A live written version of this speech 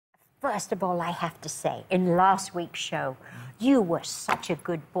First of all, I have to say, in last week's show, you were such a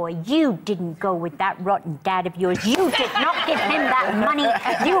good boy. You didn't go with that rotten dad of yours. You did not give him that money.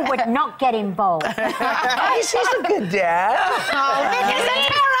 You would not get involved. He's a good dad. He's a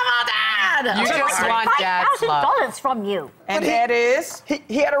terrible dad. You just want dad's love. $5,000 from you. And that is?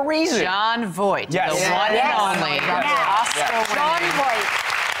 He had a reason. John Voight, yes. the one and only. John Voight,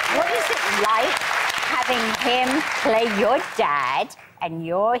 what is it like having him play your dad and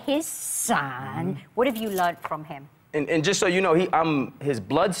you're his son? What have you learned from him? And just so you know, I'm his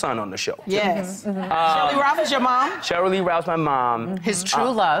blood son on the show. Yes. Shirley Ralph is your mom? Shirley Ralph's my mom. His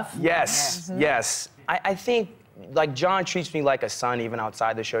true love. Yes, yes. I think, like, John treats me like a son even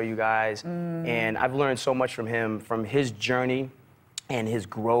outside the show, you guys. And I've learned so much from him, from his journey and his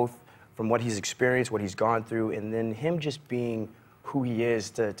growth, from what he's experienced, what he's gone through, and then him just being who he is,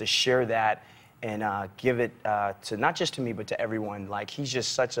 to share that and give it to not just to me, but to everyone. Like, he's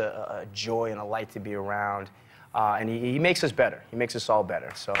just such a joy and a light to be around. And he makes us better. He makes us all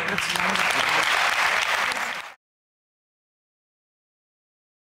better. So.